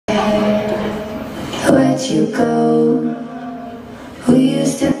let you go. We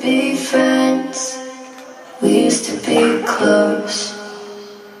used to be friends, we used to be close.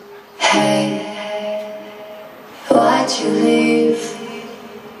 Hey, why'd you leave?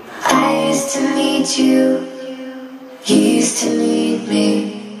 I used to need you, you used to need me.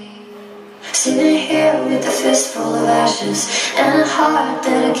 Sitting here with a fistful of ashes and a heart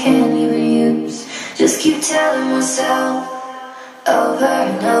that I can't even use. Just keep telling myself over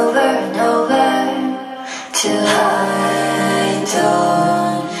and over and over till I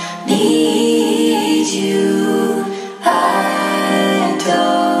don't need you. I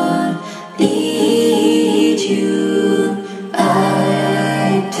don't need you.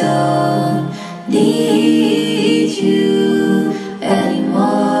 I don't need you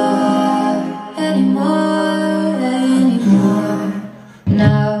anymore, anymore, anymore.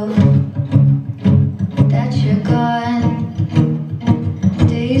 Now that you're gone,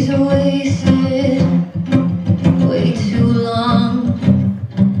 days are wasted way too long.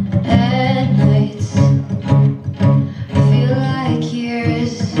 At nights feel like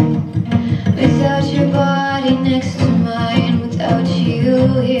years without your body next to mine, without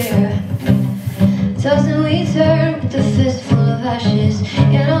you here. Doesn't we turn with a fistful of ashes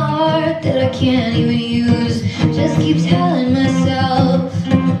in a heart that I can't even use? Just keep telling myself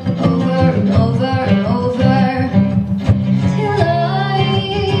over and over and over till I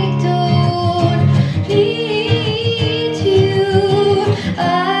don't need you. I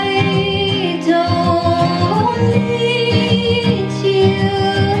don't need you.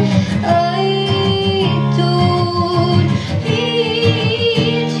 I don't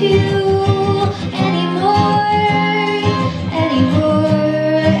need you anymore,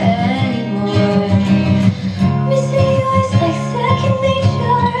 anymore, anymore. Missing you is like second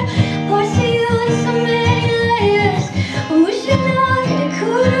nature. Parts of you in so many layers. I wish I know that I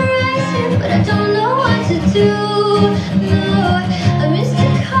could erase it, but I don't know what to do. No, I miss the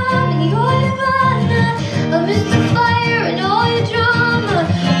calm in your nirvana. I miss the fire and all your drama.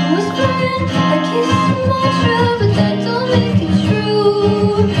 I'm whispering, I kiss a mantra, but that don't make it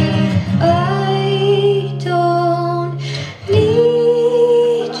true.